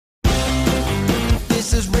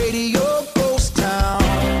This is Radio Ghost Town.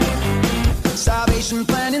 Salvation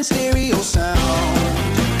Plan in stereo sound.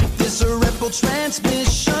 This a ripple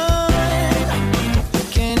transmission.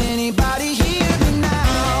 Can anybody hear me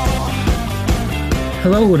now?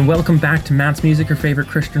 Hello and welcome back to Matt's Music, your favorite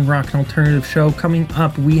Christian rock and alternative show. Coming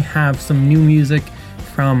up, we have some new music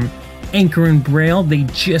from Anchor and Braille. They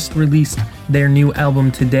just released their new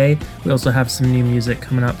album today. We also have some new music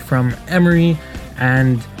coming up from Emery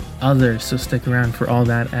and others, so stick around for all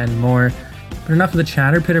that and more. But enough of the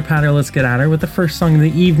chatter, pitter patter, let's get at her with the first song of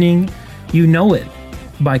the evening, You Know It,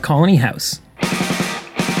 by Colony House. Take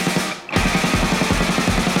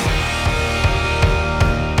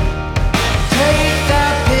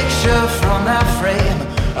that picture from that frame,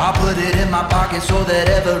 I'll put it in my pocket so that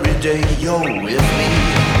every day you're with me.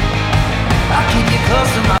 I keep you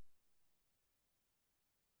close to my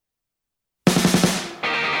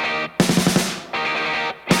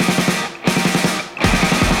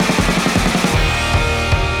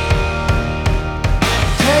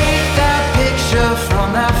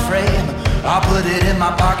I'll put it in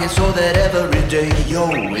my pocket so that every day you're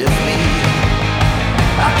with me.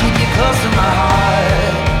 I keep you close to my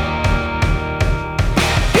heart.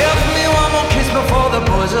 Give me one more kiss before the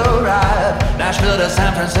boys arrive. Nashville to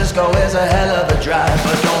San Francisco is a hell of a drive,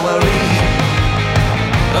 but don't worry,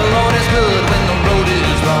 the Lord is good when the road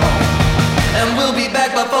is long, and we'll be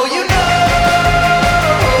back before you know.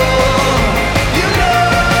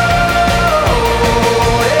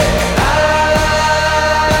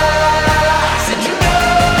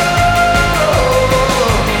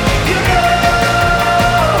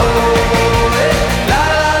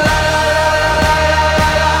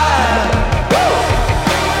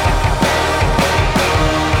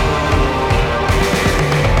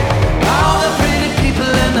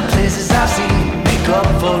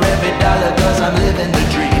 For every dollar, cause I'm living the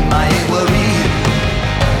dream. I ain't worried,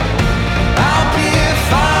 I'll be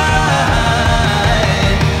fine,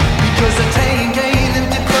 because the tank ain't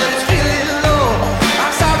empty but it's feeling low.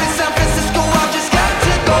 I'm sorry San Francisco, I just got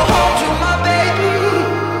to go home to my baby,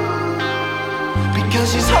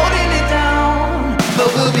 because she's holding it down.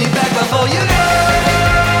 But we'll be back before you know.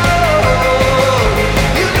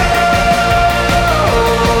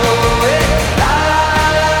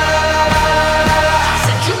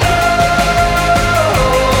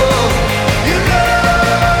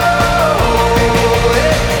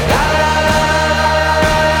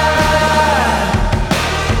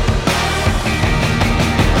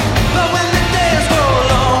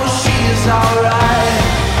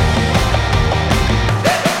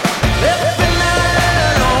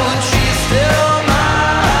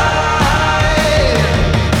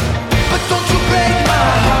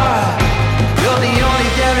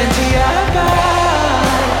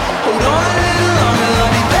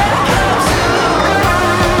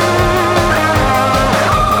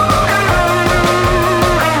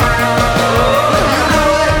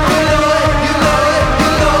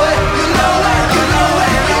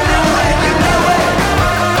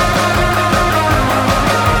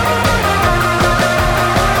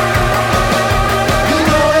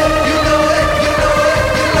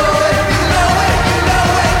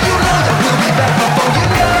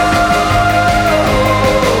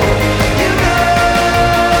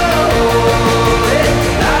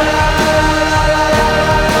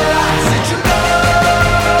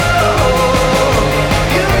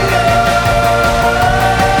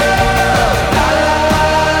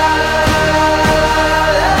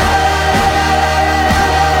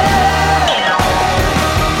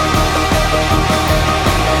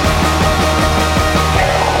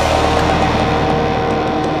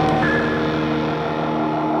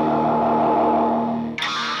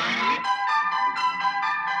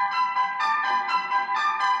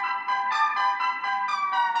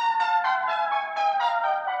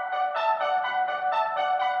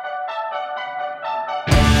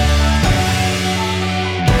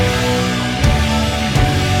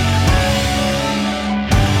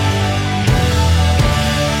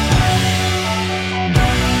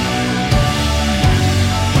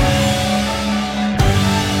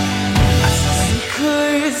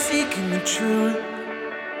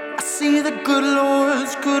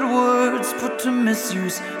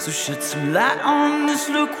 So shed some light on this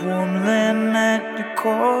lukewarm land that you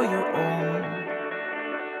call your own.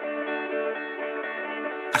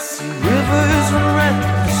 I see rivers run right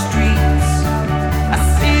through the streets. I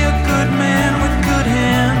see a good man with good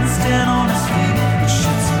hands stand on his feet and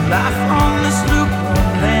shed some life on this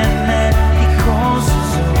lukewarm land that he calls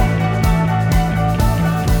his own.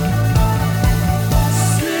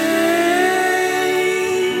 Say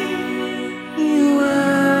you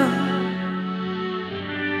are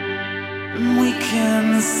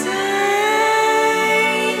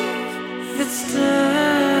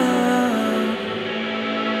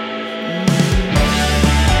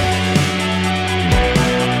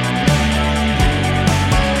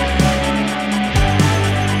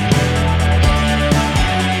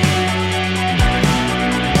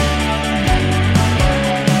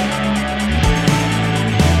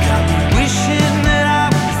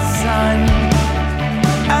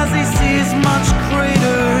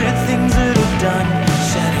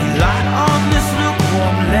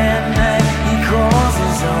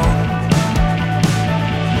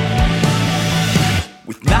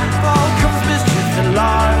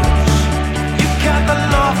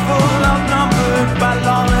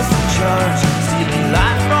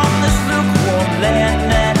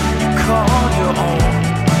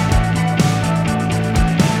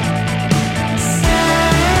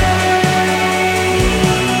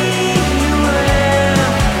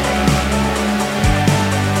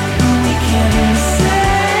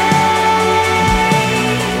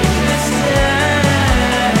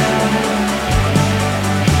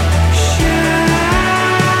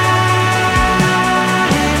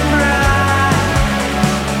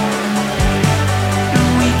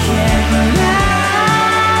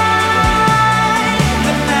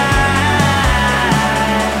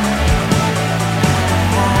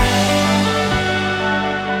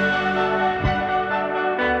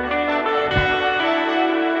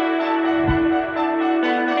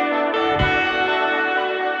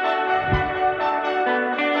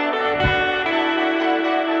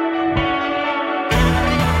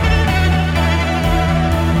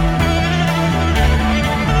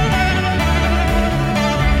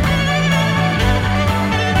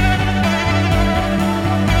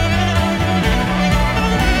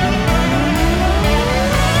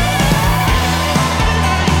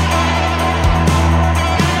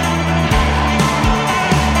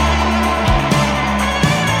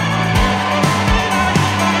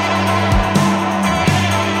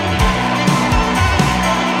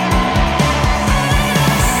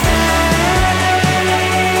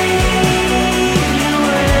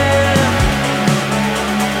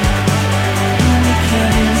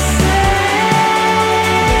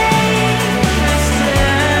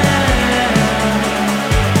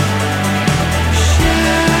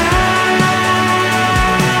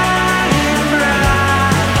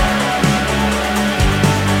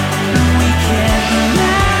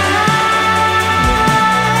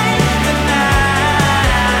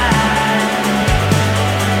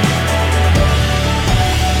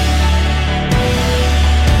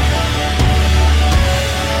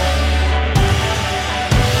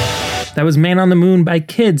That was Man on the Moon by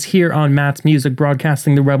Kids here on Matt's Music,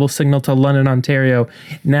 broadcasting the Rebel Signal to London, Ontario.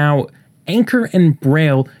 Now, Anchor and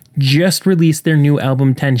Braille just released their new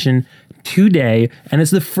album Tension today, and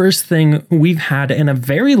it's the first thing we've had in a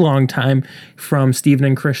very long time from Stephen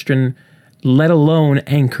and Christian, let alone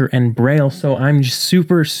Anchor and Braille. So I'm just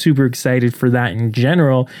super excited for that in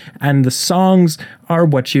general. And the songs are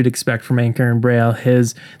what you'd expect from Anchor and Braille,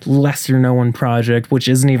 his lesser known project, which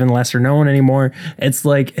isn't even lesser known anymore. It's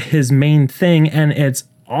like his main thing, and it's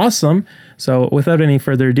awesome. So without any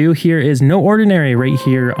further ado, here is No Ordinary right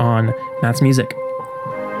here on Matt's Music.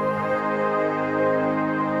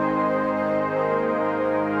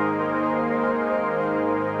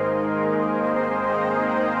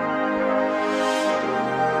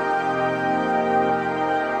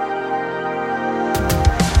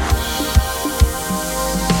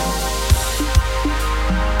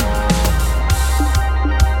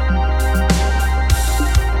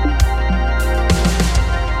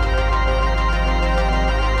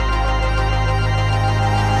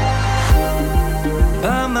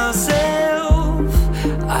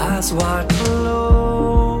 Wide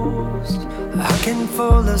closed, I can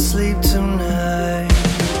fall asleep tonight,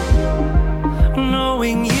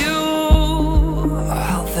 knowing you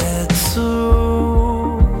out there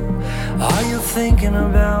too. Are you thinking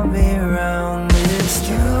about me around this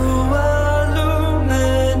time? You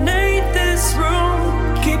illuminate this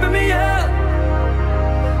room, keeping me up,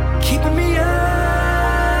 keeping me up.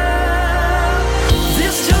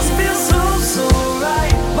 This just feels so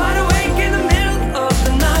right. Wide awake in the middle of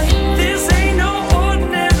the night. This ain't no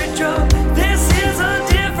ordinary drug. This is a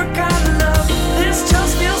different kind of love. This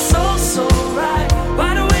just feels so right.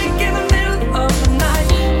 Wide awake in the middle of the night.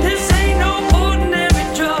 This ain't no ordinary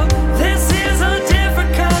drug. This is a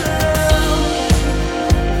different kind of love.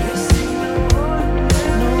 This ain't no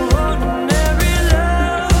ordinary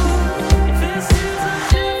love. This is a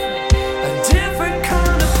different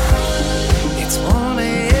kind of love. It's 1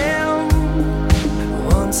 a.m.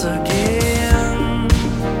 once again.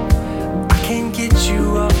 I can't get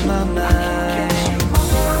you off my mind.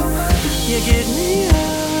 You get me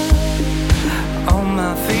up on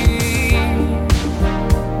my feet.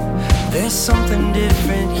 There's something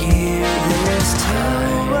different here this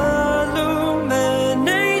time.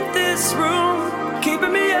 Illuminate this room,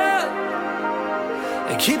 keeping me up,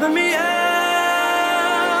 keeping me up.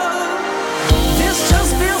 This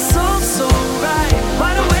just feels so right.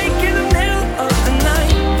 Wide awake in the middle of the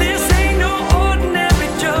night. This ain't no ordinary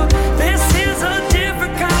drug. This is a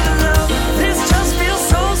different kind of love. This just feels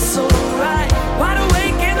so right. Wide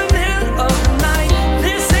awake in the middle of the night.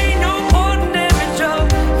 This ain't no ordinary drug.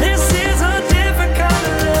 This is a different kind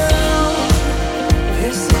of love.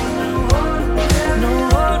 This ain't no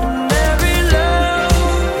ordinary love.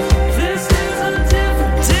 This is a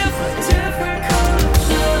different kind of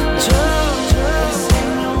drug. This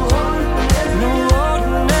ain't no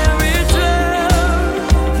ordinary drug.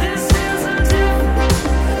 This is a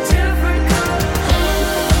different kind of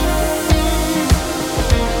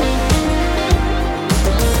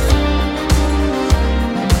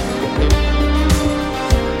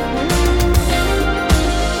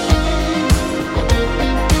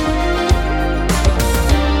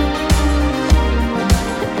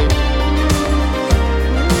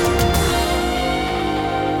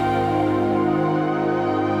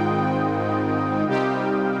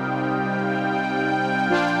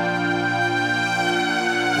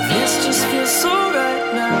This just feels so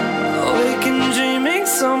right now. Awake and dreaming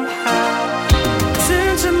somehow.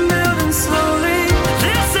 Tension building slowly.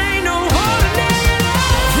 This ain't no ordinary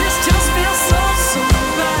love. This just feels so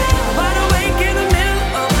right. Wide awake in the middle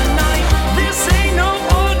of the night. This ain't no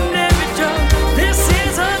ordinary drug. This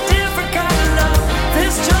is a different kind of love.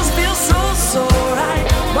 This just feels so right.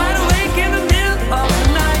 Wide awake in the middle of the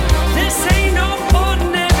night. This ain't no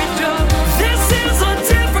ordinary drug. This is a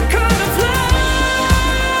different kind of love.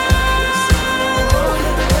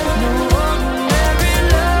 No ordinary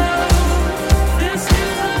love.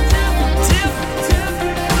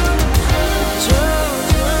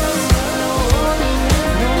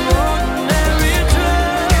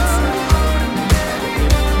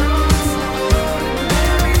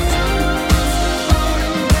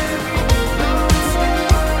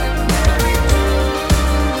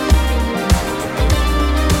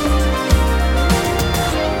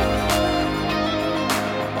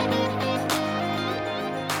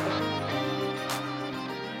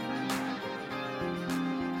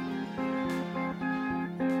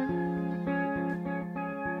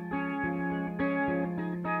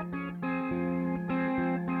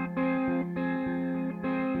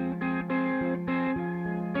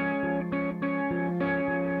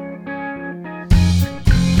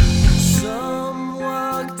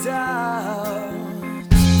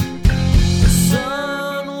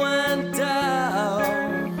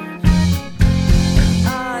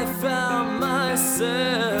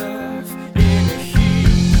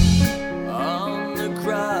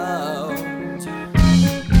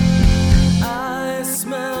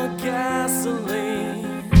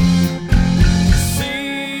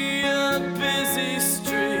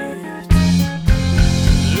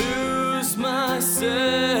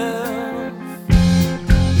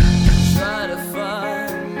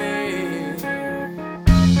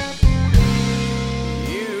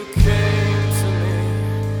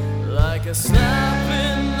 a slap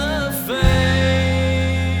in the face.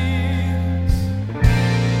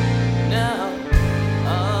 Now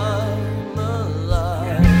I'm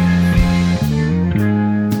alive.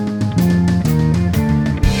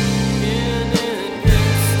 In an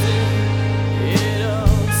instant, it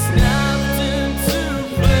all snapped into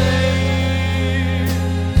place.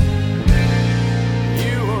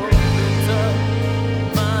 You opened up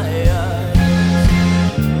my eyes.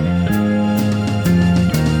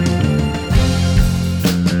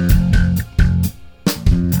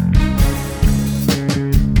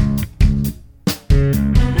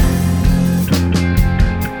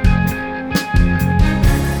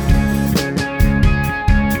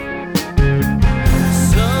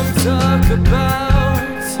 Some talk about,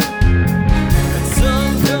 and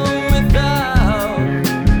some go without.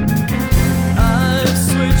 I've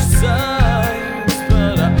switched sides,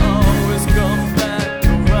 but I always come back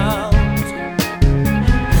around.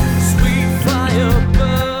 Sweet fire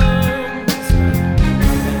burns,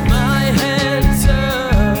 and my head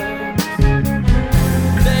turns.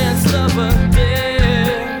 Dance, lover,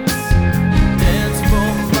 dance, dance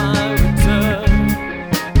for my return.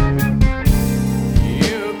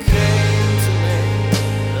 You came to me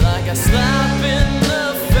like a slap in the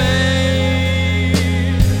face.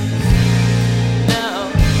 Now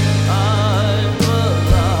I'm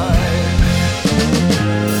alive.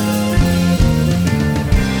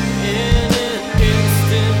 In an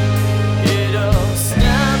instant, it all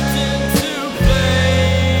snapped into place.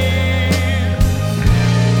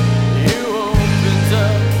 You opened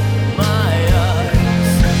up my eyes.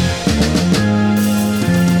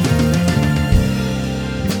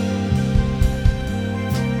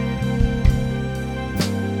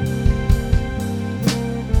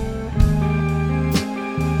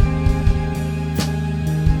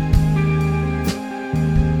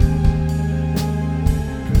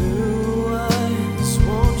 Blue eyes,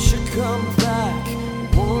 won't you come back?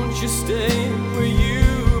 Won't you stay where you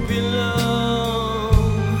belong?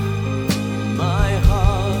 My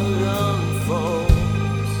heart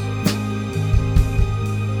unfolds.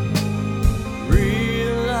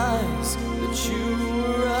 Realize that you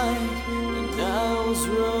were right and I was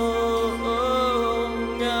wrong.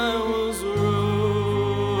 I was wrong.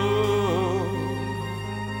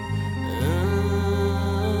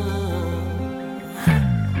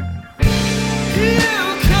 You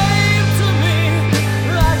came to me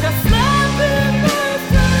like a slap in the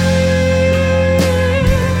face.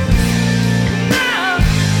 Now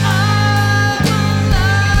I'm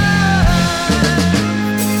alive.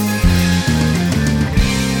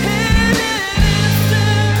 In an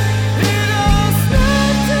instant, it all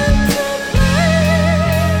snapped into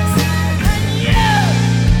place, and you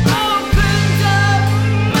opened up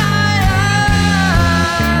my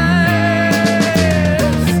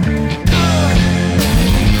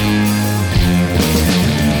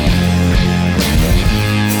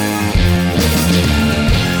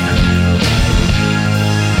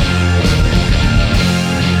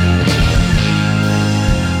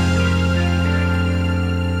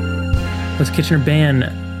That's Kitchener Band,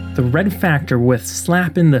 The Red Factor with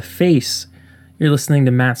Slap in the Face. You're listening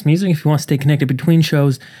to Matt's Music. If you want to stay connected between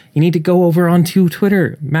shows, you need to go over onto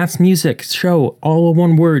Twitter. Matt's Music Show, all in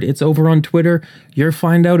one word. It's over on Twitter. You'll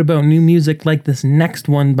find out about new music like this next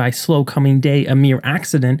one by Slow Coming Day, A Mere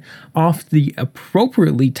Accident, off the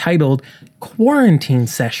appropriately titled Quarantine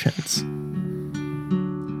Sessions.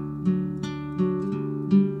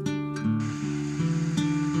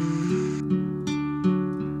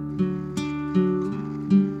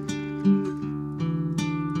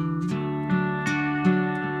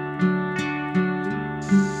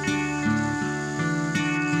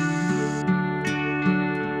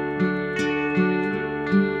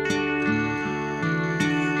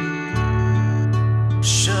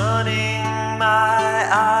 Shutting my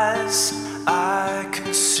eyes, I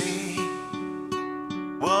can see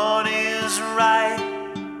what is right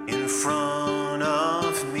in front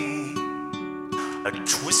of me. A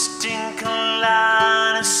twisting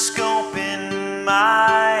kaleidoscope in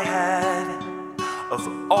my head of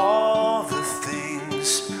all the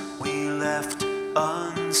things we left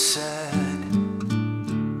unsaid.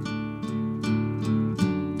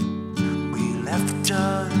 We left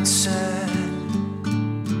unsaid.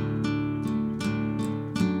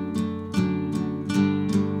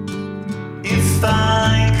 If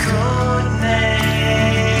I could make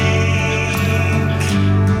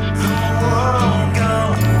the world go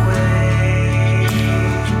away,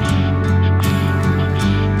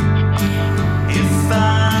 if I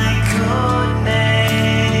could make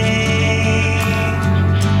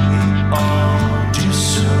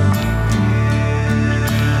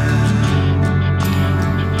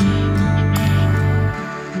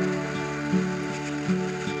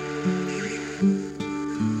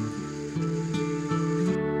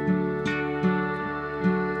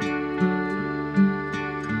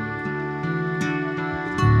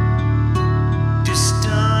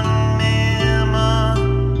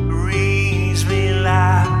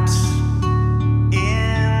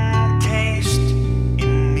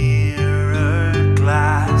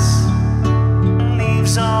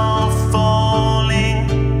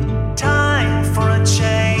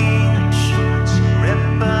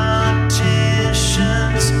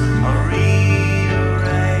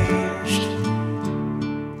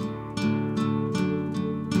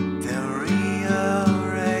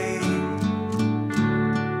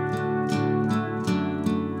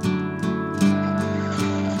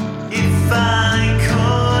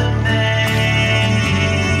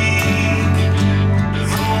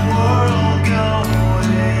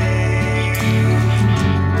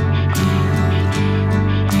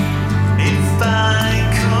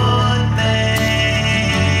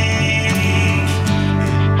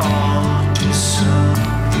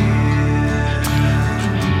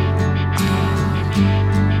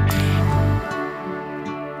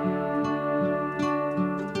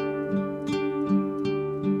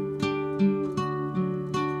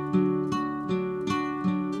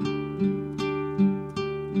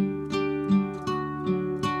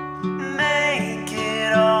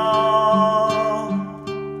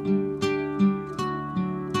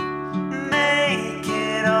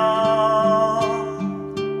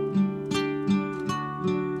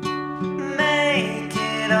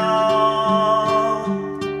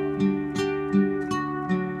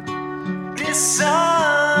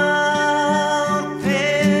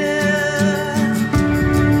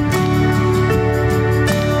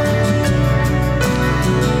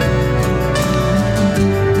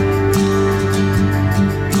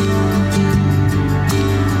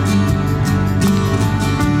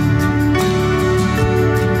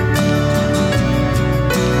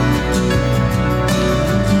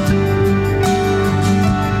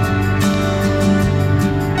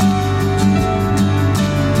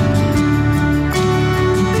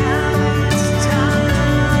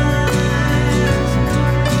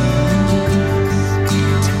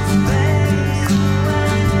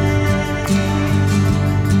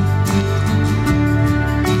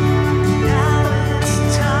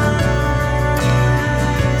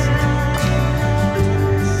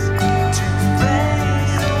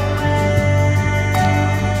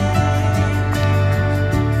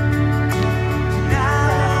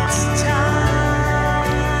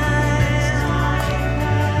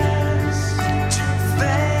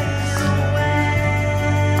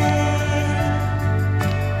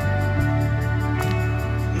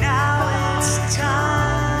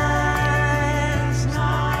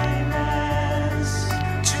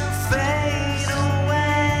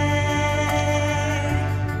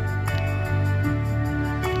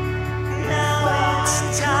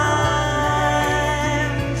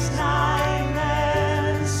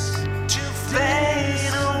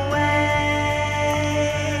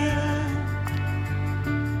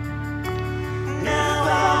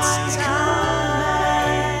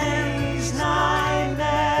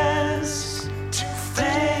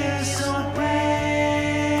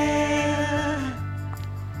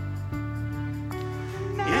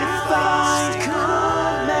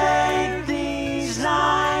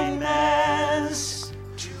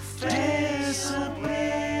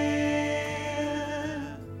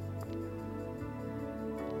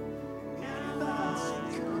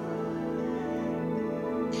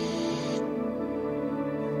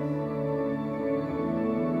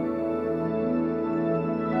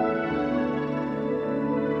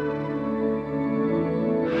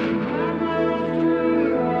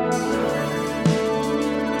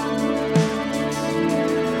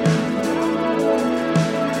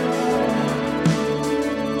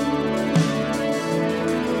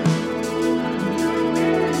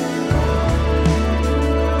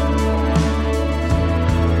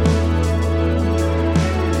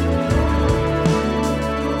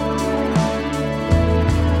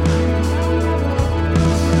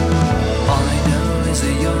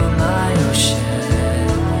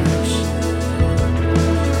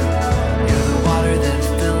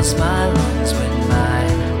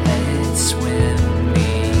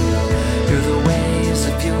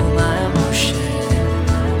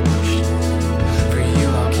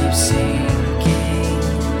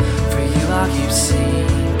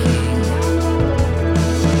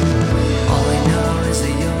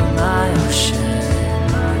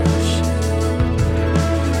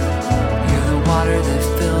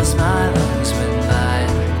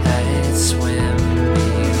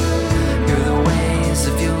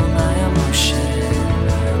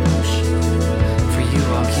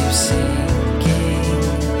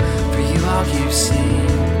all keep sinking.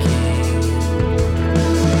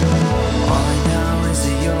 All I know is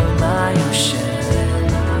that you're my ocean.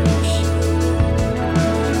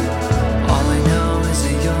 All I know is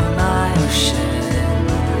that you're my ocean.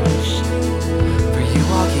 For you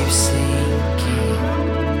all keep sinking.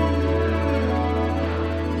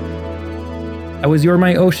 That was You're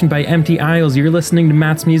My Ocean by Empty Isles. You're listening to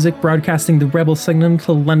Matt's Music, broadcasting the Rebel Signal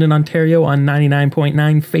to London, Ontario on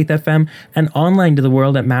 99.9 Faith FM and online to the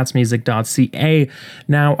world at mattsmusic.ca.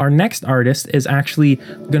 Now, our next artist is actually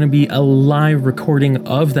going to be a live recording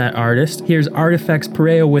of that artist. Here's Artifacts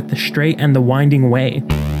Pareo with The Straight and the Winding Way.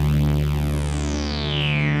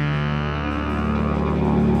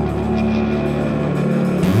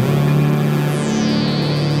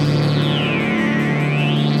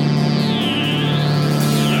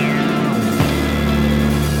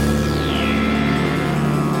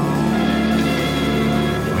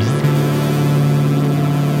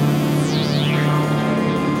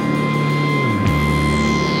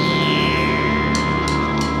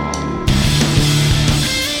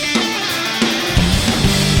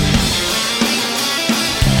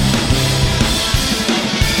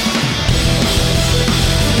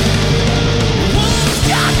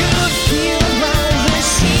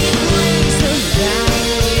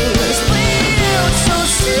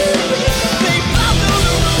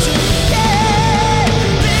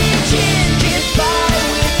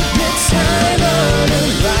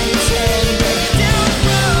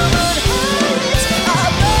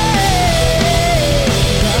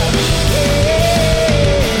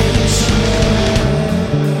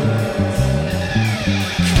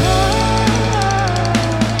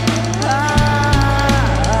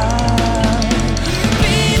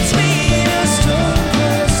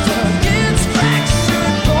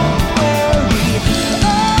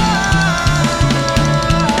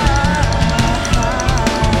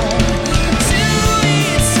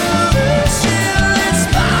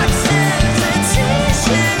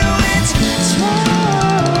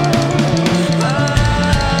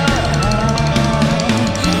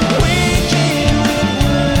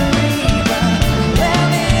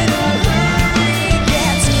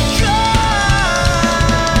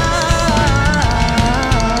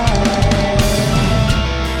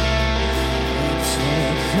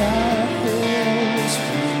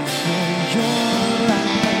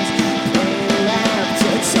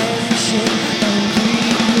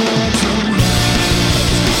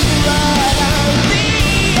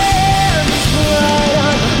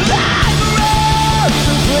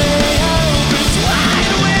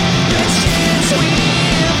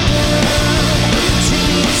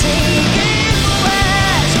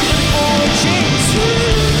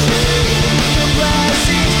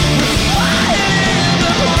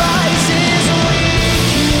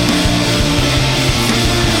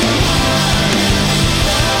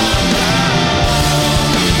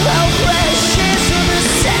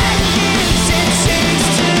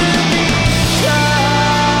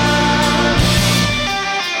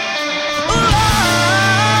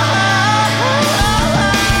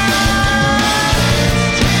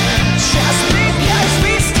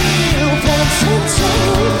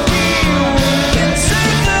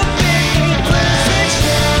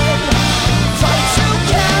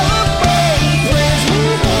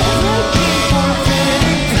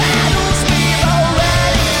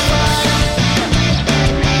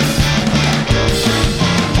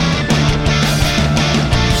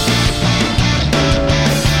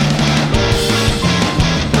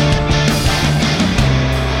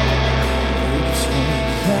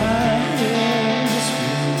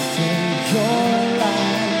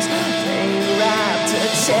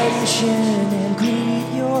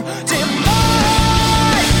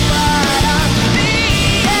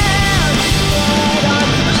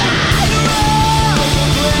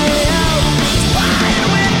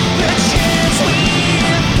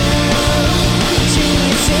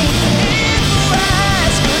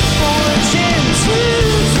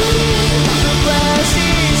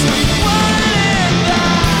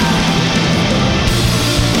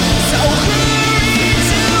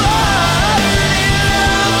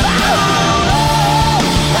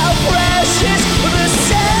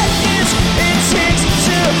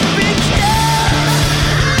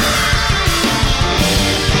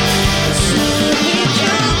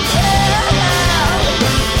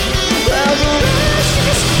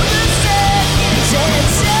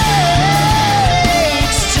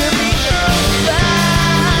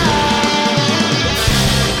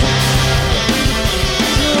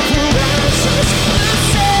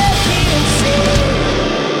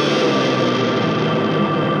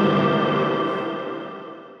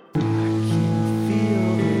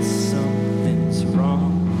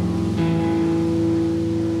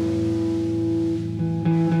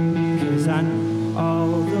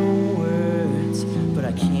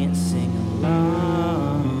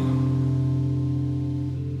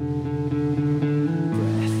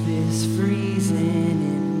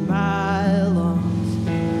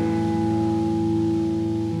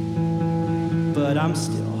 I'm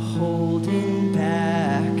still holding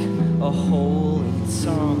back a hole in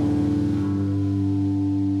song.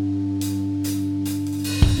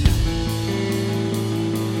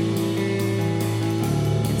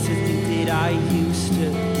 Insisting that I used to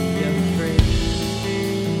be afraid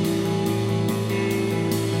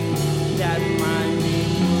that my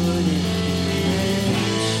name wouldn't be mentioned.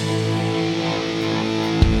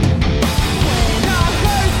 When I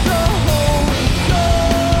heard the Holy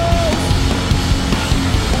Ghost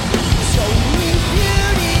show me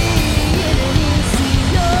beauty in an easy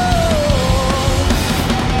yoke,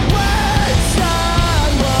 words I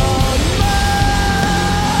love most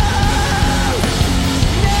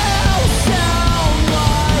now sound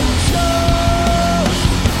like jokes.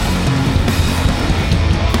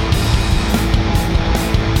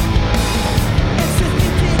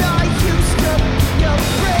 Insisting that I used to be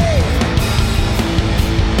afraid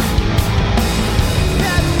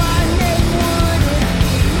that my name wouldn't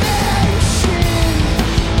be mentioned.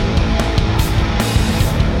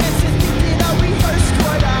 Insisting that I rehearsed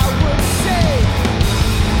what I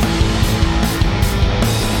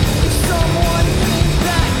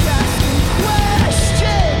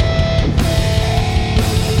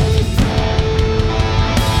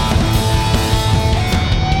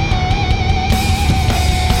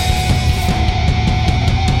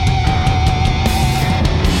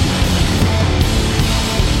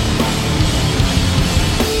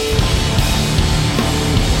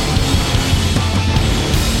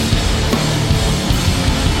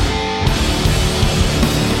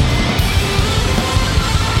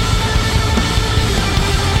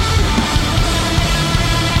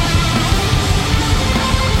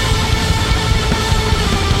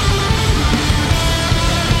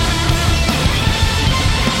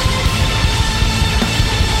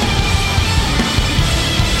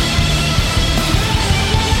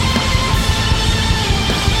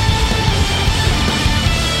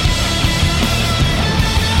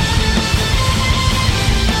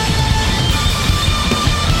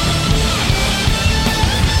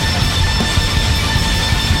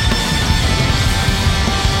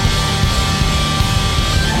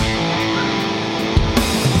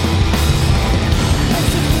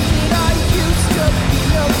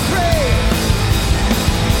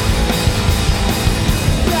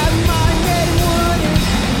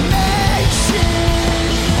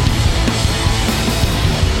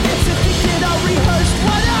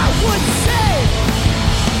would say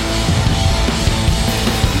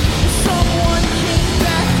if someone came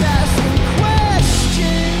back asking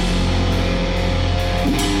questions.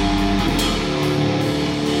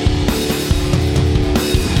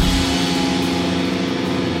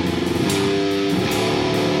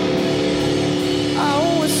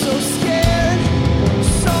 I was so scared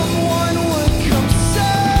someone would come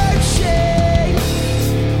searching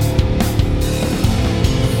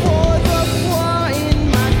for the flaw in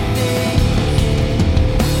my thinking.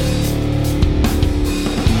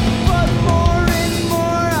 But more and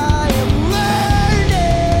more I am learning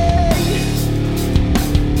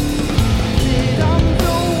that I'm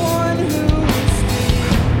the one who is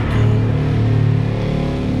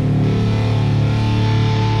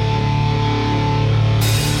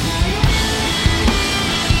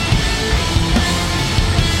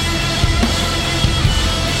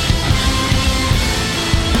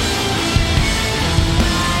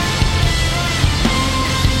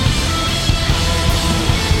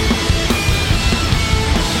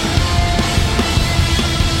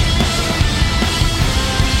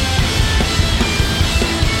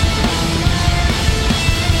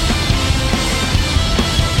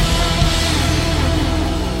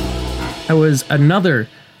That was another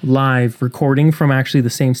live recording from actually the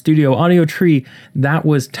same studio, Audio Tree. That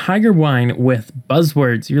was Tiger Wine with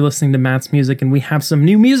Buzzwords. You're listening to Matt's Music, and we have some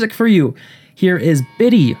new music for you. Here is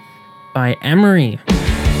Biddy by Emery.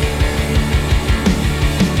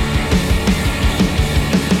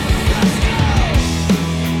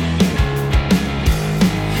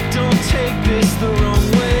 Don't take this the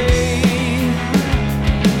wrong way.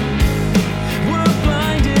 We're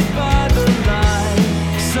blinded by the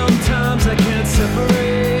light. Sometimes I can't separate.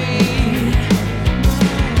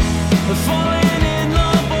 Falling in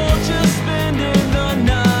love or just spending the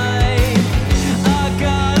night. I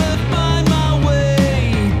gotta find my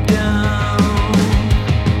way down.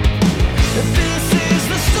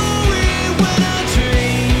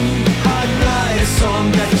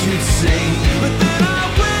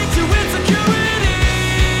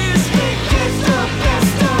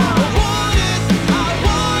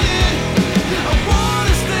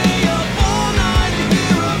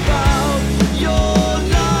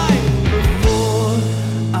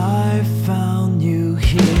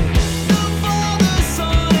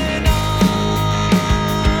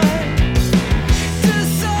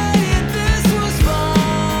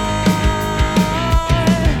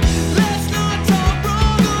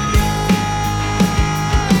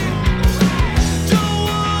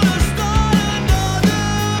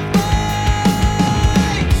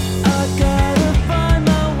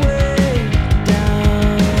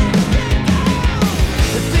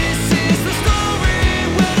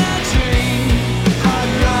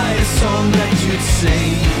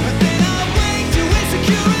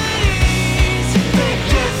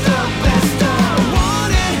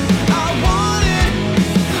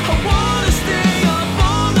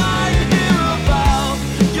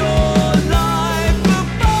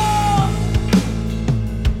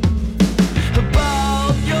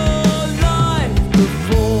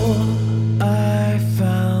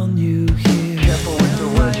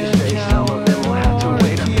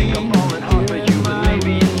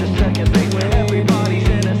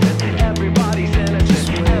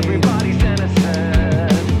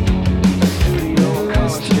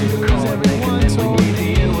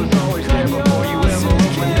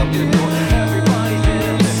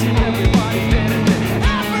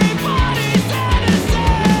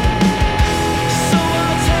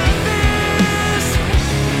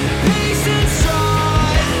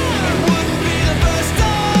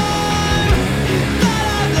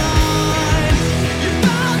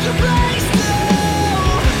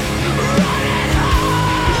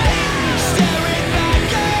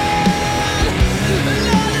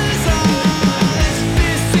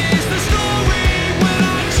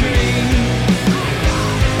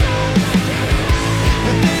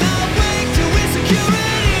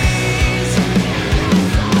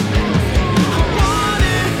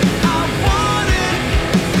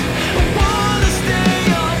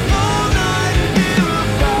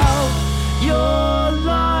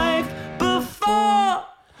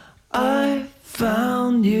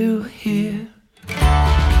 still here.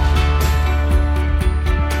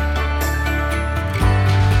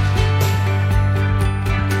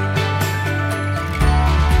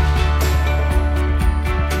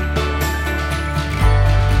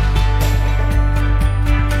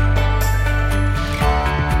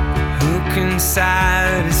 Who can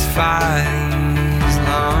satisfy these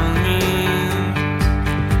longings?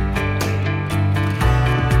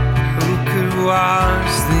 Who could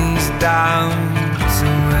wash these doubts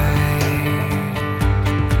away?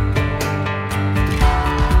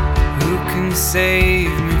 Who can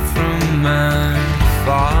save me from my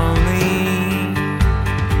falling?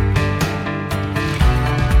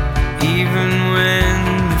 Even when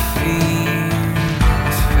the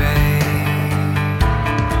fears fade,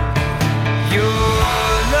 your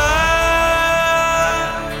love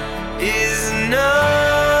is enough.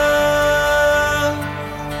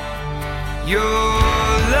 Your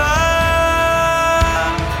love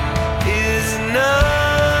is enough.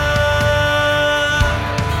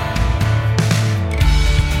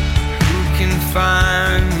 Who can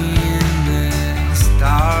find me in this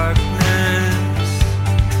darkness?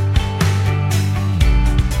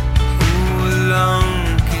 Who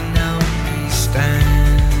alone can help me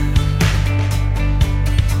stand?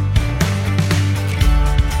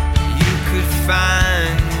 You could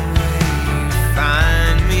find a way to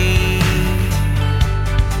find me.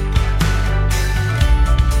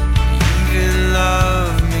 Even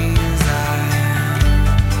love me as I am.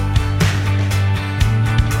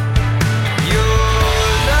 Your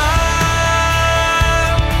love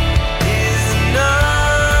is enough.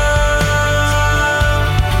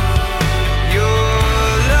 Your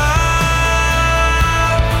love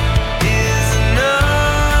is enough.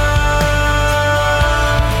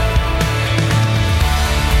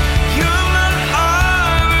 You're not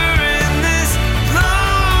harbor in this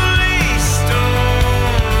lonely storm.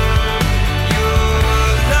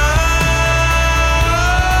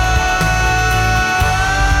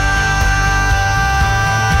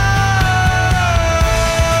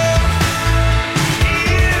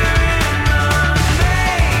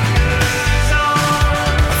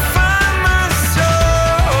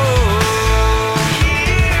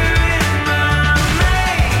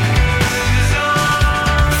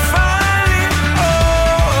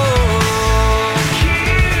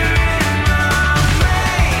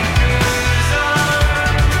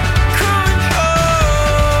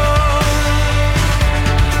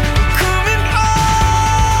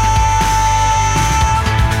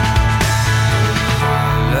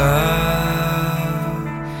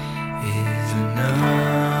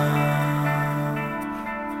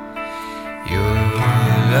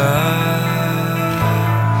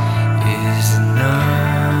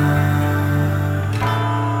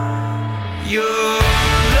 Your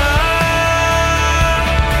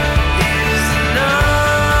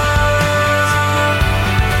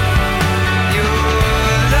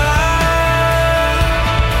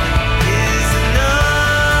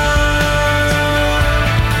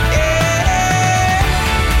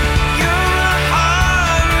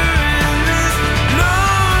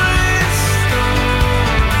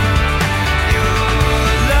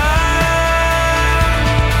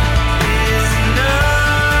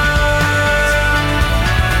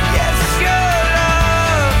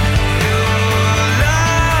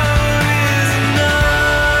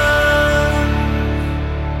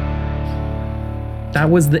That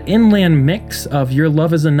was the Inland mix of Your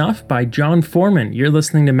Love Is Enough by John Foreman. You're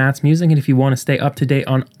listening to Matt's Music, and if you want to stay up to date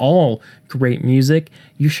on all great music,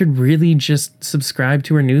 you should really just subscribe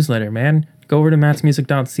to our newsletter, man. Go over to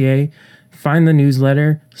mattsmusic.ca, find the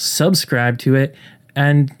newsletter, subscribe to it,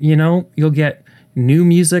 and, you know, you'll get new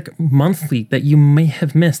music monthly that you may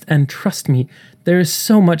have missed. And trust me, there is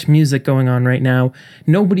so much music going on right now.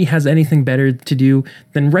 Nobody has anything better to do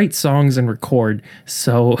than write songs and record.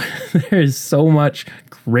 So there is so much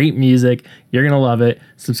great music. You're going to love it.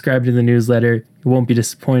 Subscribe to the newsletter. You won't be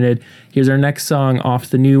disappointed. Here's our next song off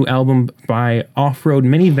the new album by Off-Road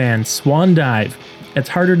Minivan, Swan Dive. It's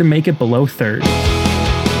harder to make it below third.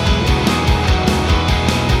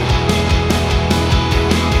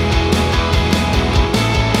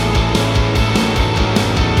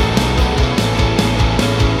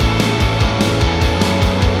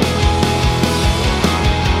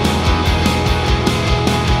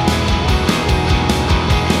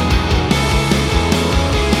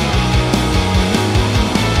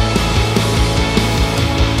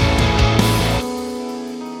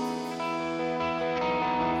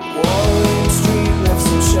 Wall Street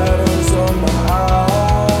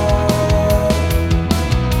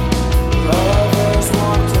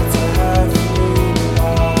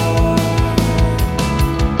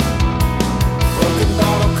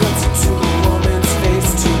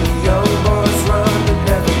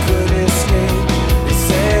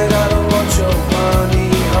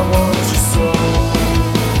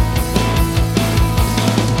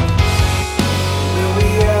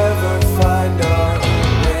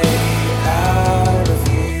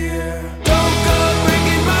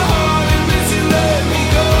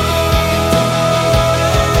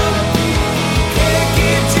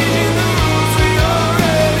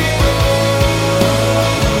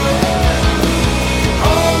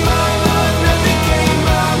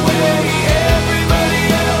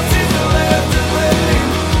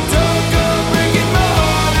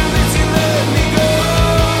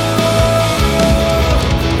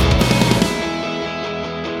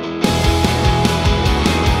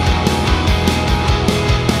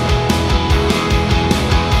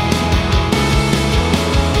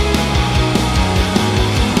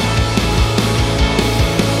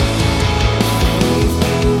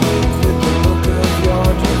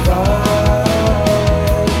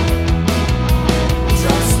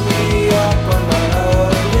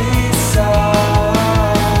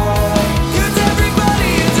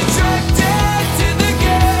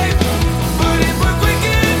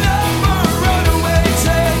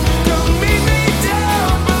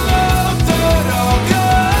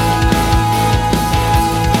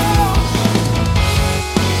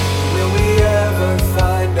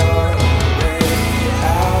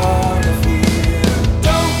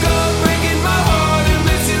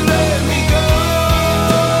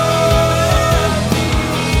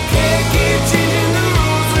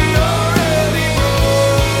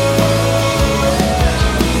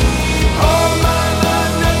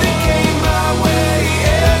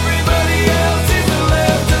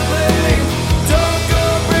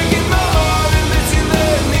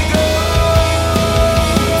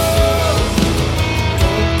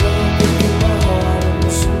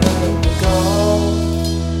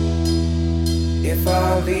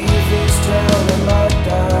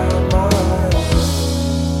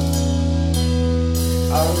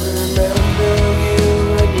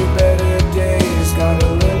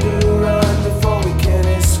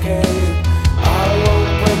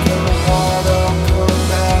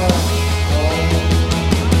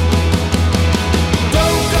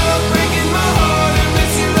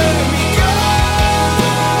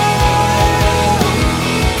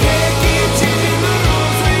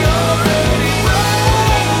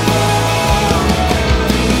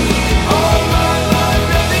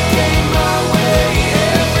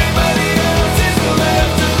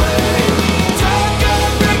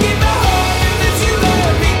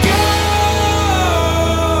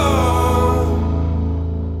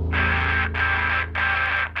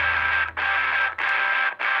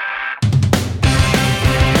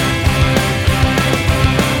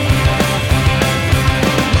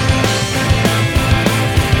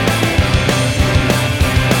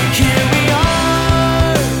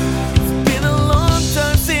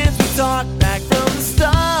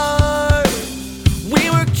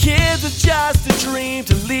came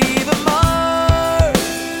to leave a mark.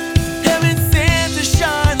 Heaven sent to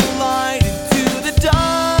shine the light into the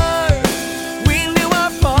dark. We knew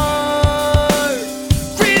our part.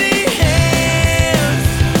 Greedy hands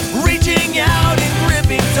reaching out and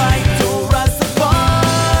gripping tight tore us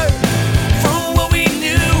apart from what we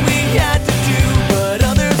knew we had to do. But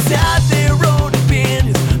others had their own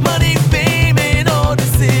opinions, money, fame, and all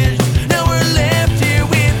decisions. Now we're left here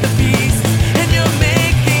with the pieces, and you're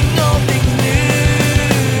making all things new.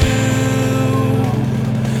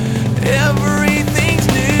 Everything's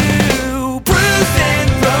new. Bruised and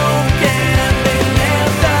broken, they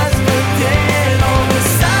left us for dead on the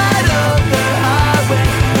side of the highway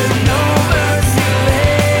with no mercy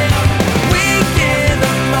left. Weak in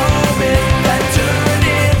the moment that turned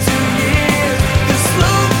into years. The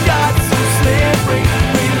slope got so slippery,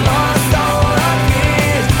 we lost all our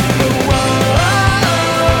fears. But whoa,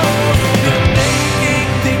 you're making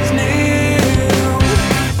things new.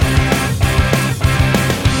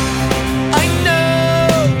 I know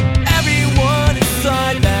everyone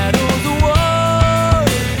inside battles a war,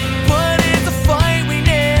 but it's a fight we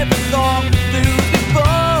never thought we'd lose before.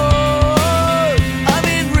 I've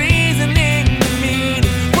been reasoning the meaning,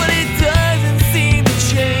 but it doesn't seem to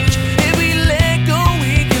change. If we let go,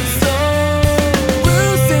 we can soar.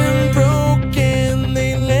 Bruised and broken,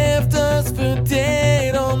 they left us for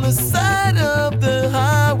dead on the side of the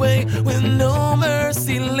highway with no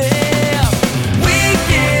mercy left. Weak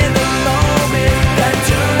in the moment that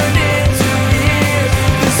turned into years.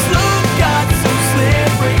 The slope got so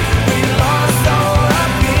slippery, we lost all our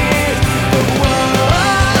fears. But whoa,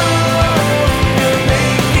 you're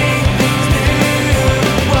making things new.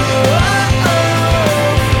 Whoa,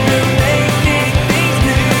 you're making things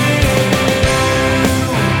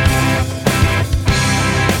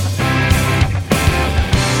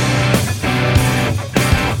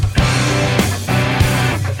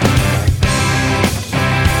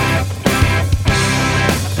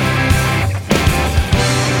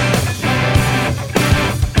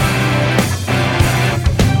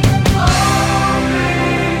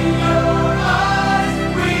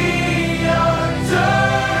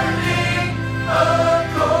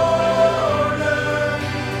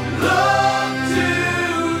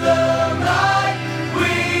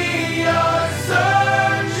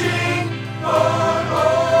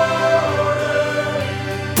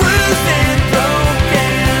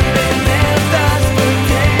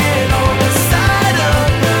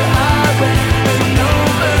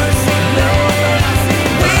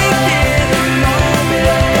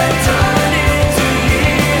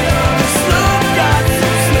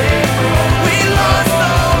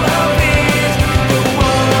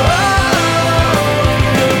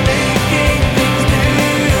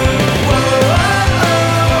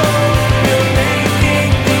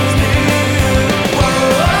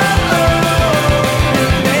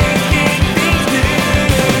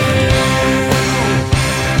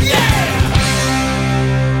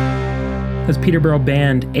As Peterborough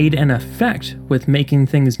band Aid and Effect with Making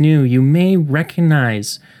Things New, you may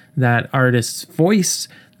recognize that artist's voice.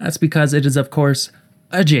 That's because it is, of course,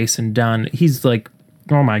 a Jason Dunn. He's like,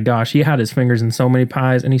 oh my gosh, he had his fingers in so many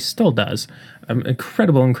pies, and he still does.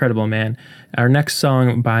 Incredible, incredible man. Our next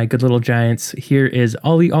song by Good Little Giants, here is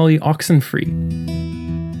Ollie Ollie Oxenfree.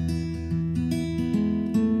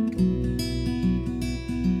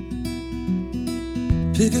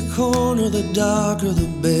 Pick a corner, the darker the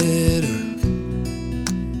better,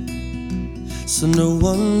 so no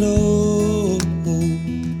one knows.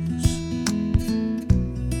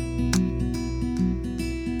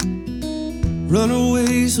 Run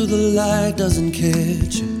away so the light doesn't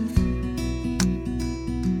catch you,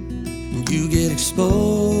 and you get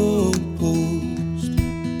exposed.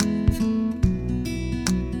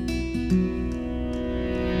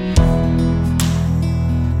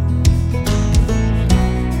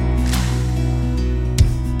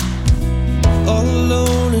 All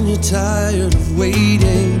alone and you're tired of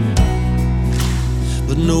waiting,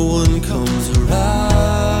 but no one comes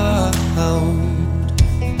around.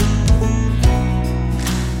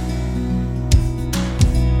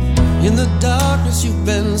 In the darkness you've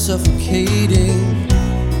been suffocating,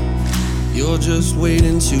 you're just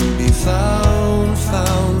waiting to be found,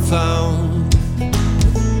 found.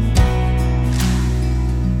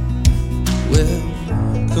 Well,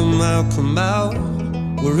 come out,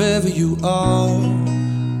 wherever you are.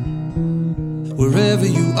 Wherever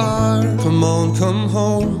you are, come on, come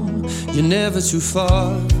home, you're never too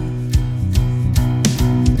far.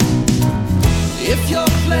 If you're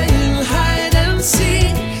playing hide and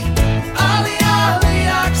seek, Ollie, Ollie,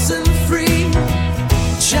 oxen free,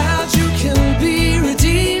 child, you can be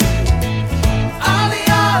redeemed. Ollie,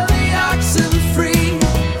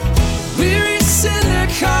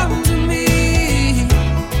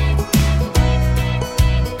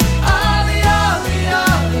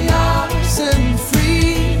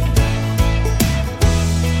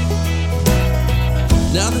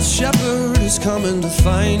 Now the shepherd is coming to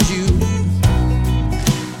find you.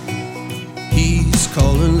 He's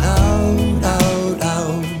calling out, out,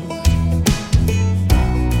 out.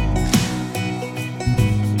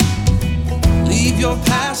 Leave your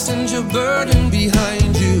past and your burden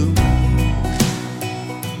behind you.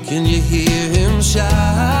 Can you hear him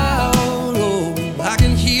shout? Oh, I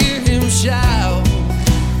can hear him shout.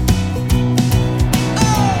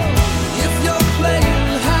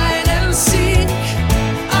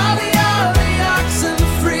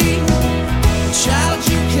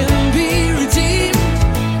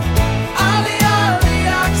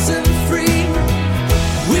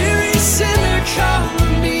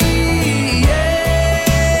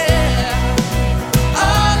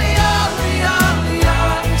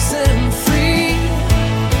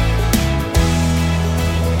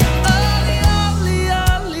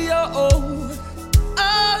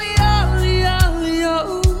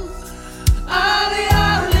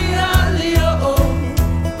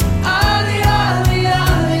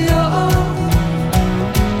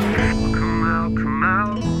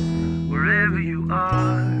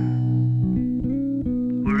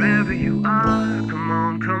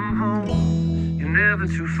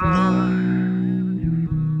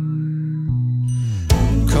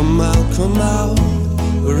 Come out,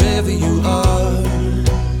 wherever you are.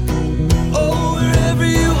 Oh, wherever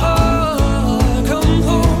you are, come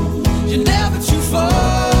home, you're never too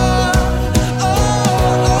far.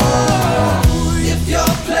 Oh, if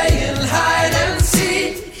you're playing hide and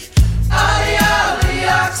seek, ollie, ollie,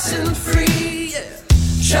 oxen free.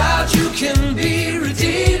 Child, you can be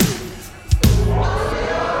redeemed.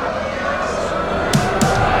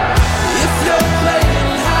 If you're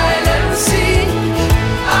playing hide and seek,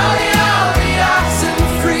 ollie, ollie, oxen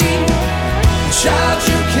free.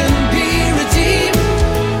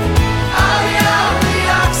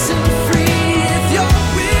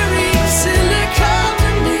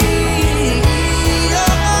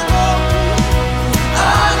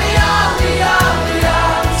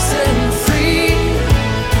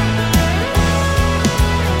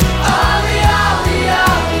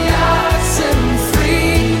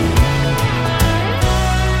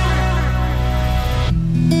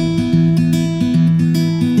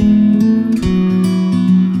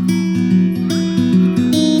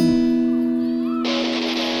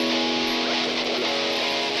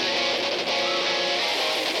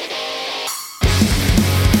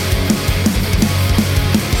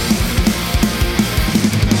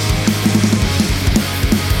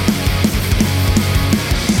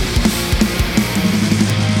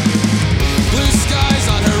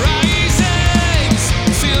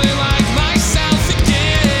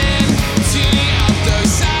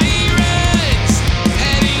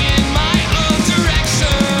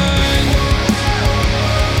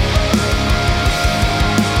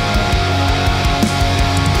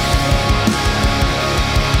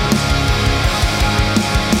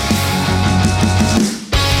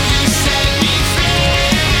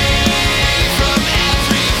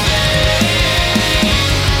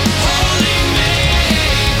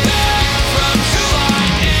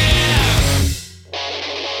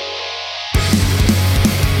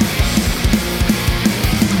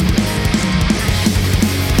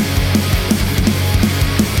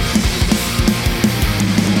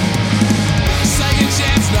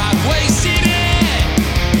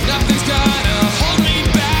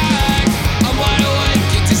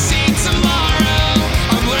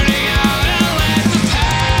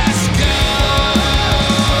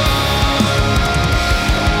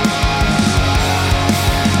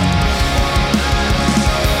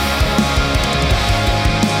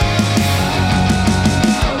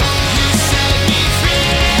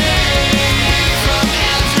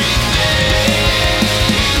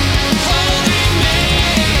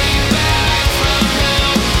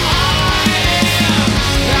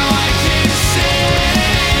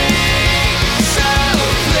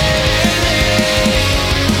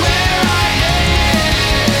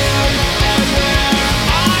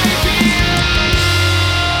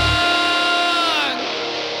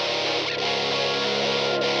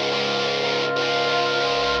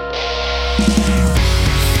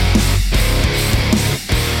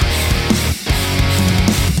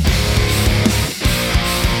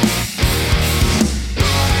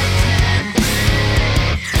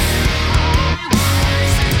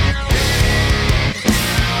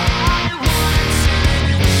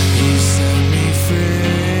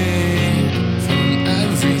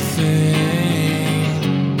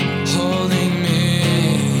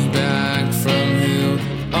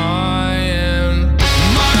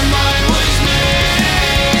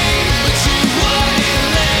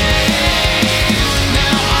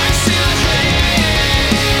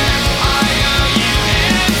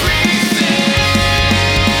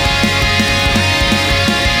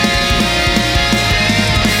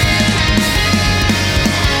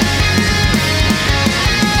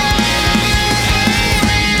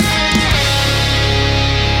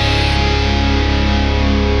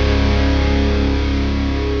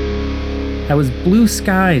 That was Blue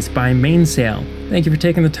Skies by Mainsail. Thank you for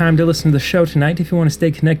taking the time to listen to the show tonight. If you want to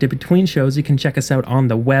stay connected between shows, you can check us out on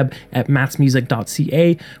the web at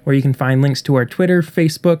matsmusic.ca, where you can find links to our Twitter,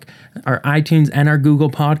 Facebook, our iTunes, and our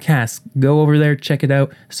Google Podcasts. Go over there, check it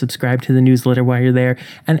out, subscribe to the newsletter while you're there,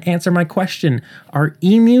 and answer my question. Are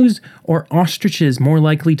emus or ostriches more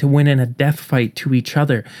likely to win in a death fight to each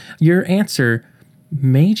other? Your answer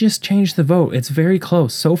may just change the vote. It's very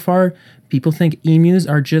close. So far, people think emus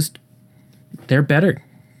are they're better,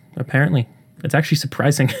 apparently. It's actually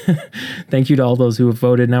surprising. Thank you to all those who have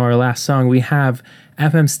voted. Now our last song, we have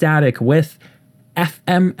FM Static with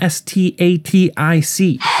FMSTATIC.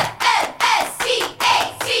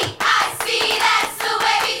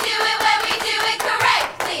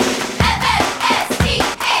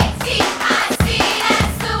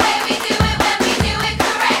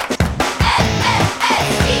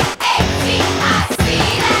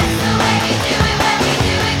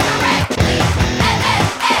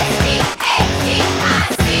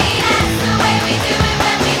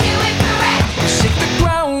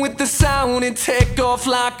 Take off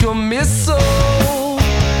like a missile.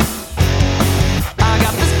 I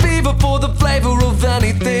got this fever for the flavor of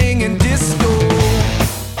anything in disco.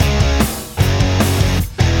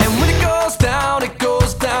 And when it goes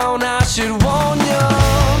down, I should warn ya.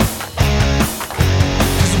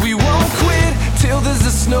 'Cause we won't quit till there's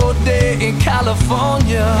a snow day in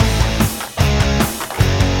California.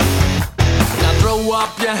 Now throw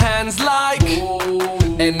up your hands like,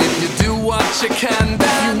 and if you do what you can,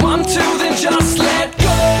 then you want to, then just let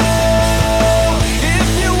go. If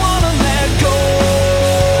you wanna let go,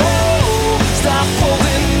 stop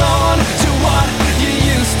holding on to what you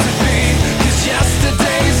used to be. 'Cause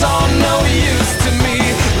yesterday's all no use to me.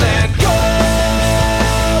 Let go.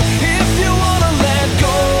 If you wanna let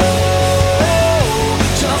go,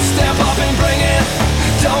 just step up and bring it.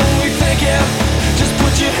 Don't rethink it. Just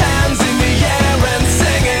put your hands in the air and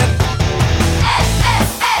sing it.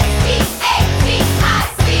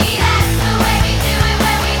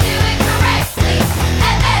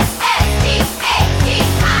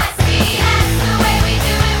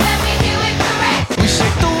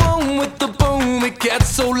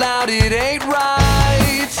 So loud it ain't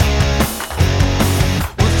right.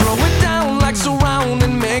 We'll throw it down like surround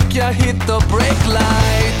and make ya hit the brake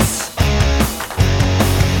lights.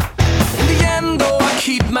 In the end though, I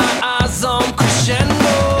keep my eyes on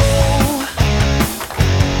crescendo,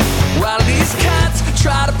 while these cats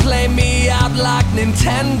try to play me out like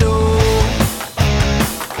Nintendo.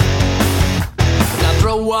 Now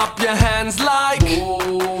throw up your hands like,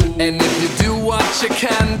 and if you do what you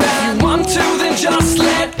can, then you want to, then just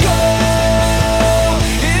let go.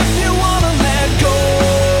 If you wanna let go,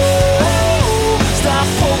 stop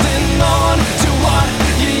holding on to what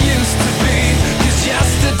you used to be. 'Cause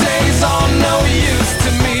yesterday's all no use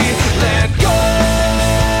to me. Let go.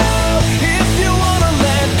 If you wanna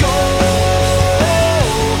let go,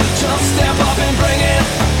 just step up and bring it.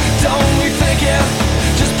 Don't rethink it.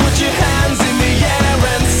 Just put your hands in the air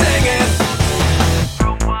and sing it.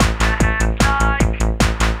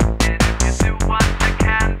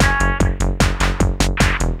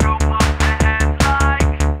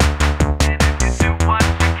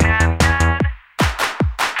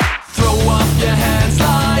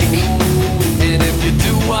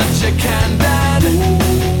 You can then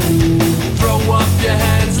throw up your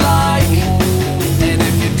hands like, and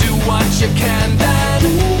if you do what you can then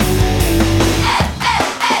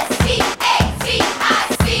FMSTATIC,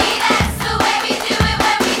 that's the way we do it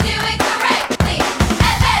when we do it correctly.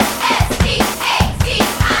 FMSTATIC, that's the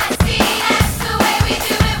way we do it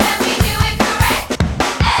when we do it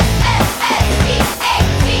correct.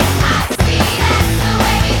 FMSTATIC, that's the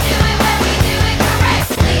way we do it when we do it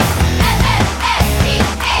correctly.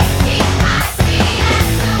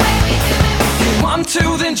 want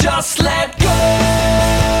to, then just let go.